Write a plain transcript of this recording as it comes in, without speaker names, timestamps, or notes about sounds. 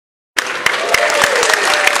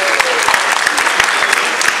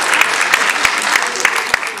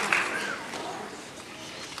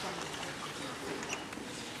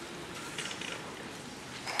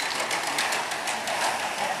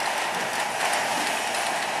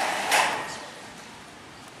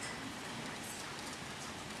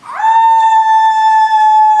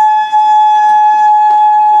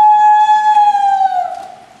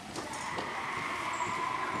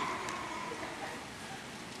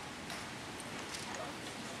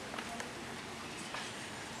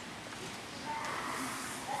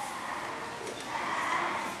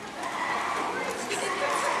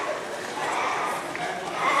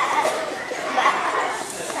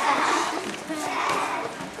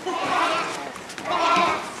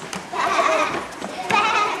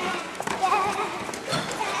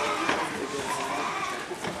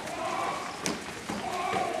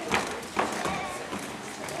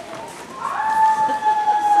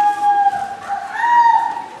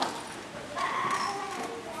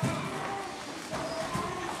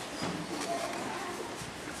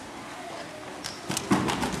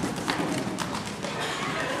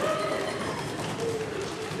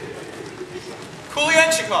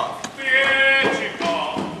Yenchna.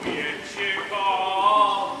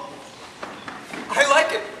 I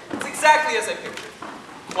like it. It's exactly as I pictured.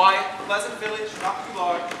 Quiet, pleasant village, not too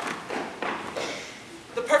large.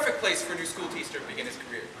 The perfect place for a new school teacher to begin his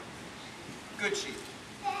career. Good sheep.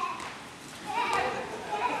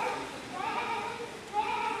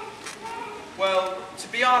 Well, to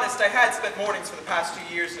be honest, I had spent mornings for the past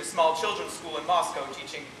 2 years in a small children's school in Moscow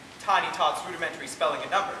teaching tiny tots rudimentary spelling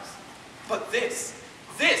and numbers. But this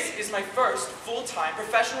is my first full-time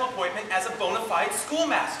professional appointment as a bona fide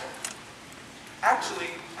schoolmaster. Actually,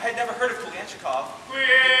 I had never heard of Tolchinsky.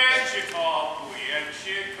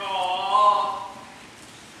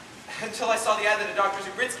 Until I saw the ad that Dr.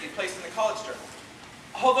 Zubritsky had placed in the college journal.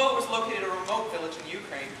 Although it was located in a remote village in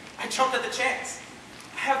Ukraine, I jumped at the chance.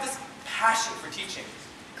 I have this passion for teaching.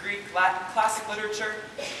 Greek, Latin, classic literature.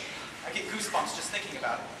 I get goosebumps just thinking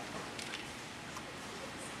about it.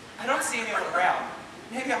 I don't see anyone around.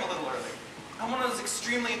 Maybe I'm a little early. I'm one of those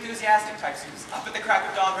extremely enthusiastic types who's up at the crack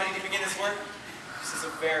of dawn ready to begin his work. This is a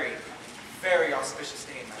very, very auspicious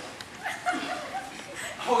day in my life.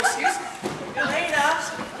 Oh, excuse me. Elena,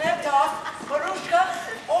 Leptov, Marushka,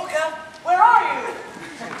 Olga, where are you?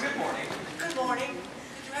 Good morning. Good morning.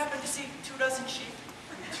 Did you happen to see 24 sheep?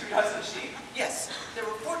 24 sheep? Yes, there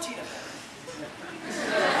were 14 of them.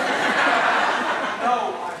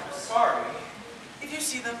 No, I'm sorry. If you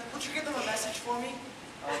see them, would you give them a message for me?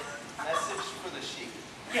 A message for the sheep?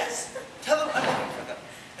 Yes. Tell them I'm looking for them.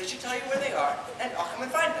 They should tell you where they are, and I'll come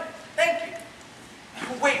and find them. Thank you.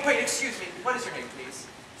 Wait, excuse me. What is your name, please?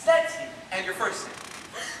 Snetsky. And your first name?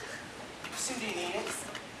 So do you need it?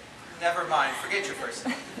 Never mind. Forget your first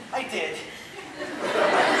name. I did.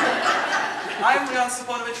 I'm Leon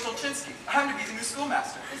Stepanovich Tolchinsky. I'm to be the new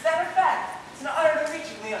schoolmaster. Is that a fact? It's an honor to meet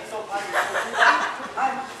you, Leon Stepanovich.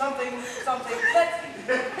 I'm something Snetsky.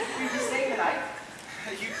 Will you be staying the night?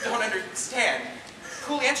 You don't understand.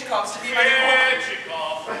 Tolchinsky is to be my new home.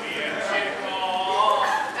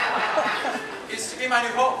 Is to be my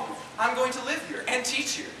new home. I'm going to live here and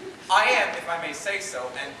teach here. I am, if I may say so,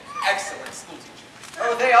 an excellent school teacher.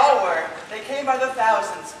 Oh, they all were. They came by the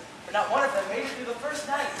thousands, but not one of them made it through the first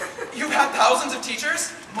night. You have thousands of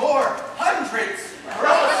teachers? More. Hundreds.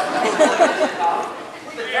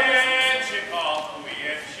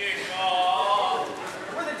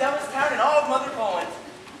 We're the dumbest town in all of Mother Poland.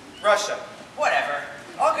 Russia. Whatever.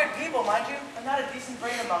 All good people, mind you, and not a decent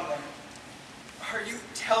brain among them. Are you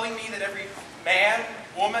telling me that every man,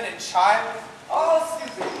 woman, and child? All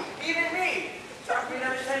stupid. Even me. Talk to me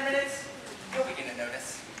another 10 minutes, you'll begin to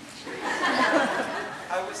notice.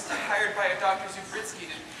 I was hired by a Dr. Zubritsky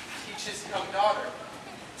to teach his young daughter.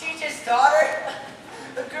 Teach his daughter?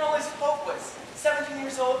 The girl is hopeless. 17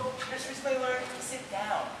 years old, she just recently learned to sit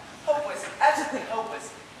down. Hopeless. Absolutely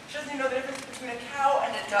hopeless. She doesn't even know the difference between a cow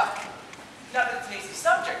and a duck. Not that it's an easy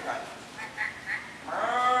subject, right?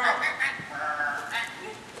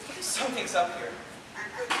 Something's up here.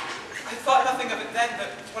 I thought nothing of it then,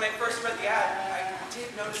 but when I first read the ad, I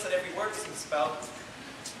did notice that every word is misspelled.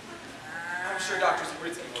 I'm sure Dr.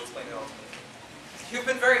 Zubritsky will explain it all to me. You've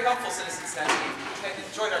been very helpful, Citizen Snetsky. I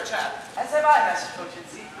enjoyed our chat. As have I, Master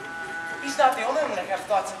Tolchinsky. He's not the only one that can have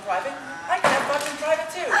thoughts in private. I can have thoughts in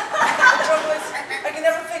private, too. The trouble is, I can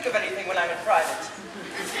never think of anything when I'm in private.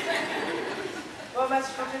 Well,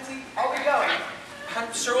 Master Tolchinsky, I'll be going.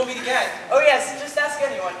 I'm sure we'll meet again. Oh, yes, just ask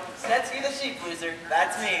anyone. Snetsky the sheep loser.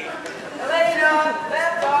 That's me. Elena,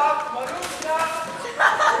 Leptov, Marushka.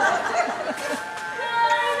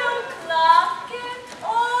 9 o'clock and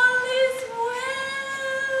all is well.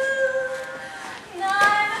 9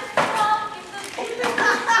 o'clock in the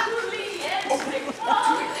village, Yenchna.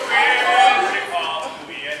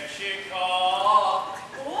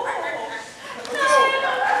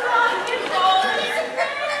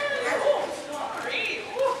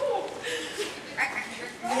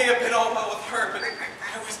 May have been all well with her, but I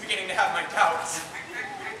was beginning to have my doubts.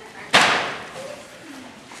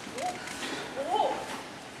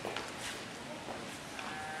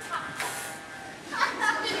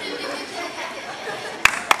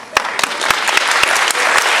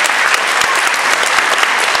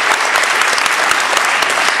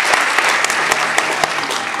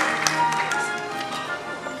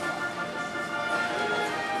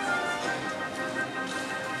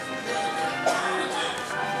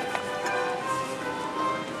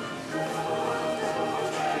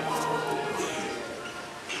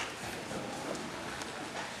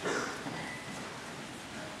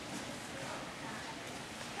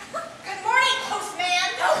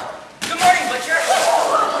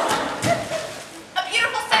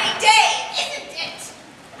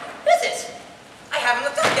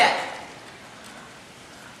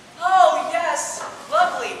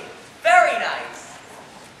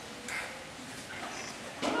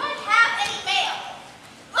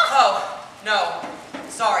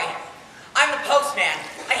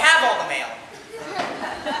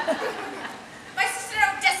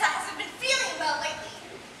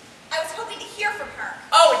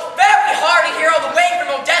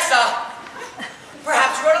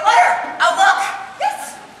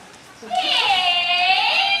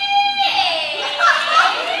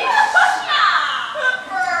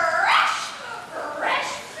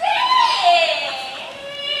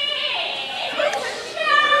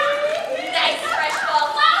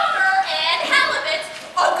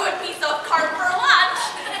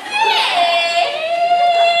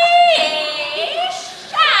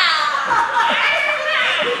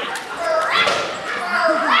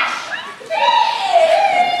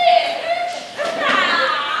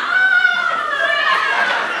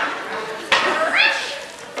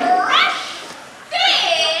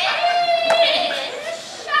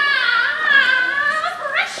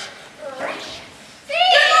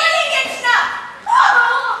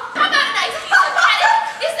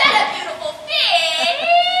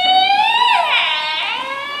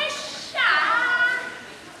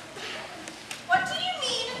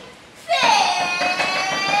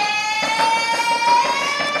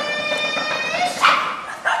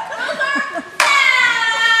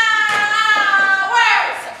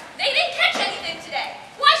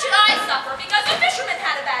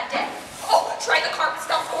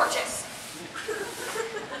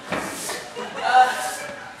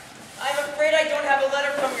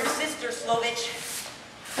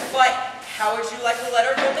 But how would you like a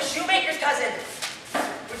letter from the shoemaker's cousin?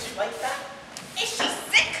 Would you like that? Is she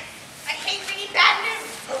sick? I hate reading bad news.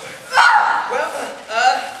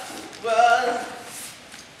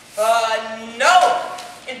 No.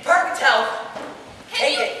 In perfect health.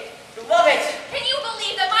 Take it. You love it. Can you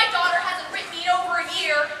believe that my daughter hasn't written me in over a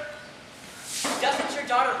year? Doesn't your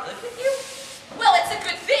daughter live with you? Well, it's a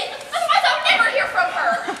good thing. Otherwise, I would never hear from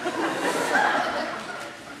her.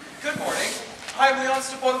 Good morning. I'm Leon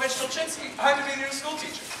Stepanovich Tolchinsky. I'm to be the new school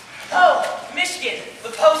teacher. Oh, Mishkin,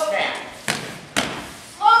 the postman.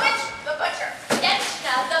 Slovitch, the butcher.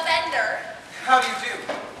 Yenchna, the vendor. How do you do?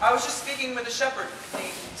 I was just speaking with a shepherd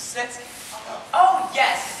named Snetsky. Oh,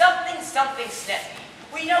 yes, something Snetsky.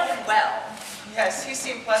 We know him well. Yes, he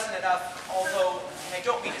seemed pleasant enough, although I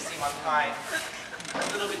don't mean to seem unkind. A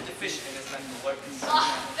little bit deficient in his mental alertness.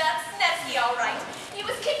 That's Snetsky, all right. He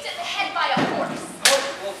was kicked in the head by a horse. Oh,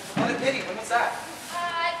 well, what a pity. When was that?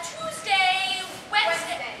 Tuesday,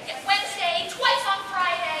 Wednesday, twice on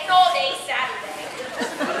Friday, and all day Saturday.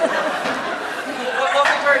 What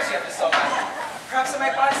lovely birds you have to sell, madam. Perhaps I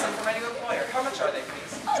might buy some from my new employer. How much are they,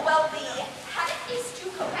 please? Oh, well, the haddock is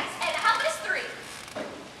 2 kopecks, and the halibut is 3.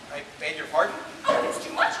 I beg your pardon? Oh, if it's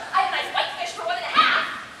too much, I have a nice whitefish for 1.5.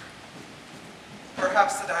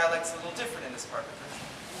 Perhaps the dialect's a little different in this part of the country.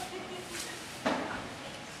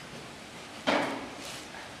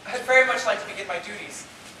 I'd very much like to begin my duties.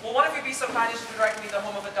 Will one of you be so kind as to direct me to the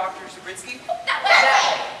home of a Dr. Zubritsky? That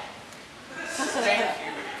way! Thank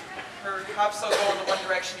you. Perhaps I'll go in the one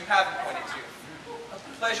direction you haven't pointed to. A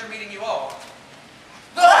pleasure meeting you all.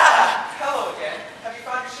 Ah! Hello again. Have you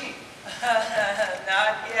found your sheep?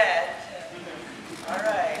 Not yet. All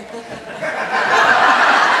right.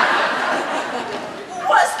 Who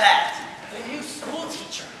was that? The new school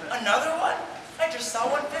teacher. Another one? I just saw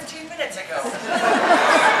one 15 minutes ago. We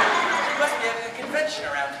must be having a convention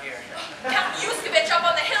around here. Count Yousekevitch up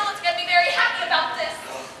on the hill is going to be very happy about this.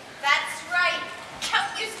 That's right. Count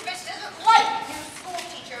Yousekevitch doesn't like new school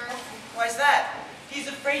teacher. Why's that? He's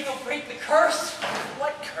afraid they'll break the curse.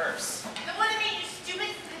 What curse? The one that made you stupid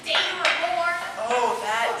the day you were born. Oh,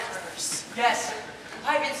 that curse. Yes.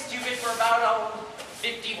 I've been stupid for about,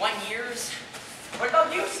 51 years. What about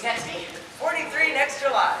you, Snetsky? 43 next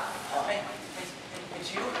July. And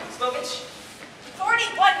you, Slovitch?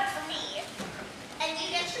 41 for me. And you,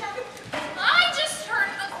 Yenchna? I just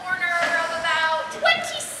turned the corner of about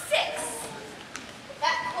 26.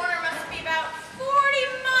 That corner must be about 40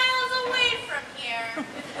 miles away from here.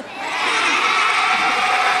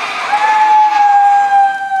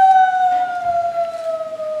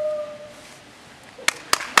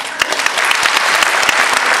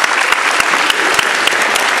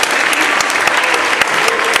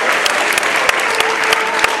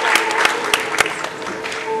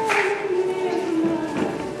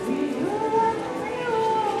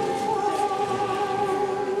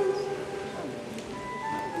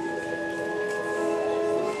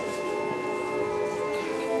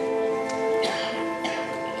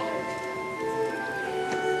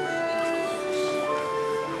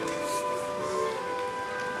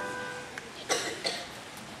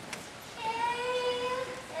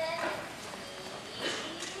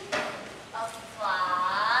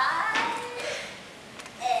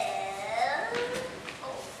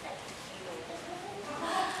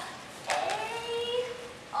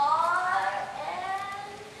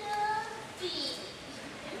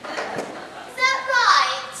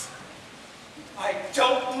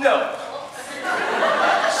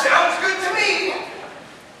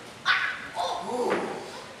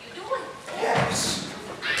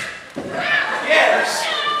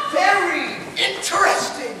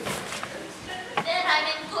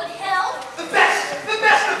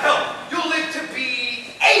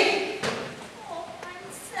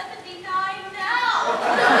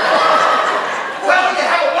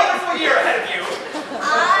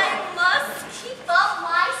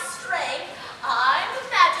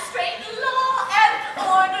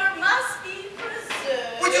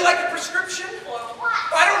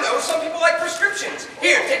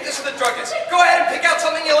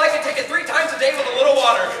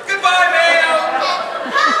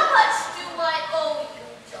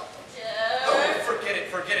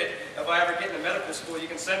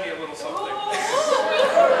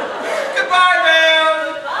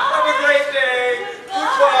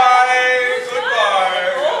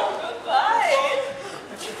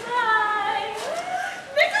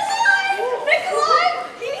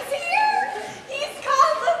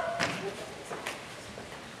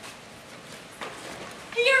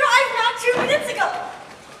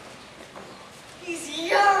 He's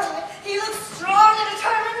young. He looks strong and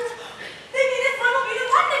determined. Maybe this one will be the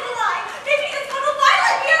one, Nikolai.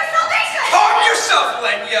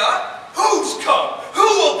 Lenya? Who's come? Who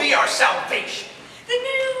will be our salvation? The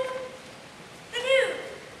new,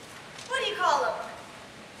 what do you call them?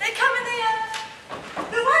 They come and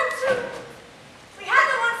the ones who, we had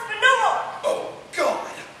them once, but no more. Oh, God.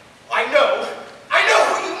 I know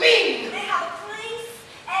who you mean. They have a place,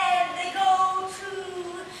 and they go to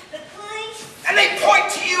the place. And they point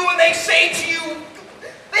to you and they say to you,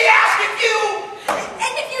 they ask if you.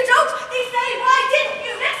 And if you don't, they say, why didn't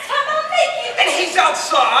you? Next time I'll make you. And he's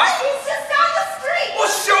outside. He's just down the street. Well,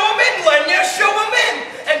 show him in, Lenya, show him in.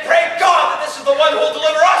 And pray God that this is the one who will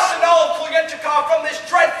deliver us and all of Tolchinsky from this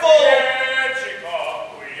dreadful...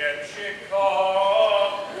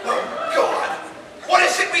 Oh, God. What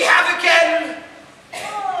is it we have again?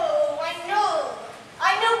 Oh, I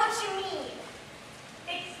know what you mean.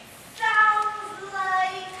 It sounds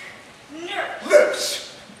like nurse.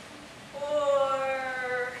 Nurse.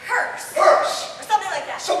 Or hearse. Hearse. Or something like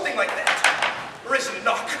that. Something like that. Or is it a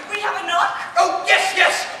knock? We have a knock? Oh, yes,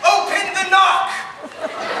 yes. Open the knock.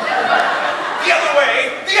 The other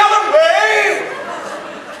way. The other way.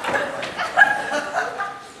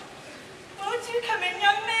 Won't you come in,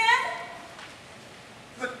 young man?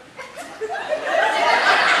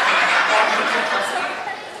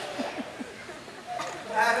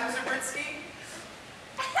 Madam Zubritsky?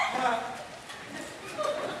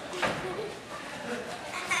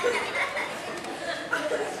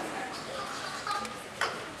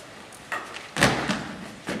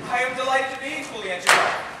 I am delighted to be in Tolchinsky.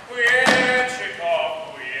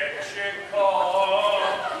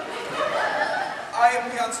 I am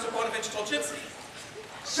Constable Tolchinsky.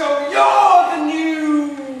 So you're the new